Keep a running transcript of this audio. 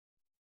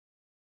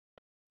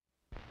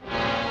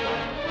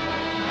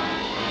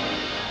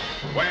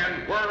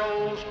When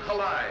worlds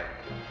collide.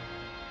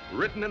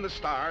 Written in the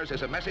stars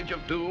is a message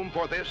of doom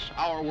for this,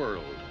 our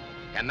world.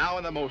 And now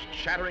in the most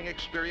shattering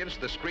experience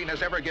the screen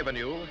has ever given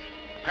you,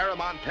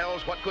 Paramount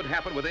tells what could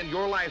happen within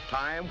your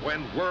lifetime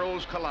when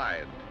worlds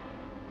collide.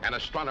 An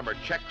astronomer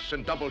checks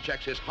and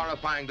double-checks his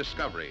horrifying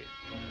discovery.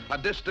 A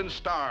distant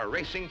star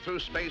racing through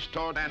space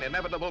toward an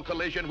inevitable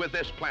collision with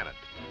this planet.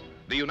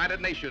 The United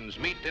Nations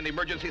meet in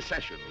emergency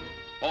session.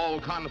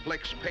 All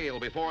conflicts pale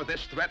before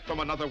this threat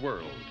from another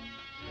world.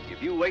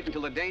 If you wait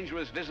until the danger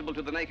is visible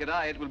to the naked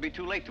eye, it will be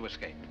too late to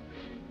escape.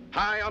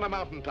 High on a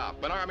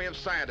mountaintop, an army of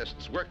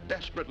scientists work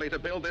desperately to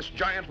build this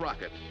giant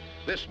rocket,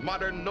 this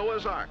modern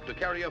Noah's Ark, to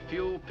carry a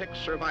few picked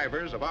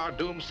survivors of our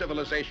doomed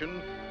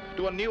civilization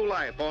to a new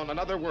life on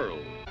another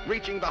world,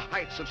 reaching the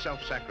heights of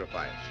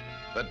self-sacrifice,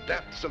 the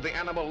depths of the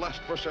animal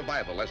lust for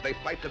survival as they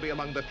fight to be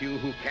among the few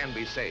who can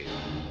be saved.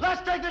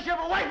 Let's take the ship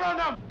away from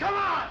them! Come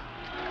on!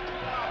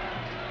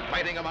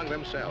 Fighting among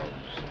themselves,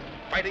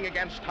 fighting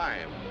against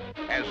time,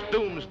 as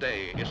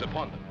doomsday is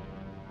upon them.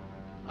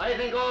 I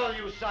think all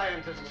you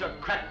scientists are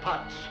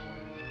crackpots.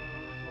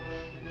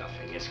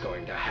 Nothing is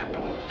going to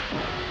happen.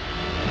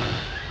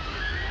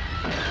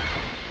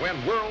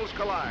 When worlds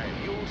collide,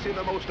 you'll see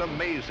the most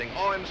amazing,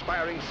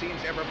 awe-inspiring scenes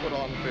ever put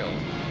on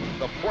film.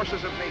 The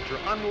forces of nature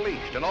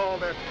unleashed in all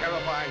their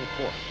terrifying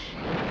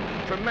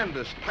force.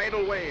 Tremendous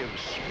tidal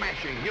waves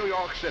smashing New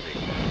York City.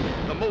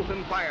 The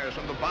molten fires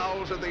from the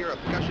bowels of the earth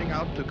gushing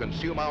out to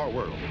consume our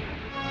world.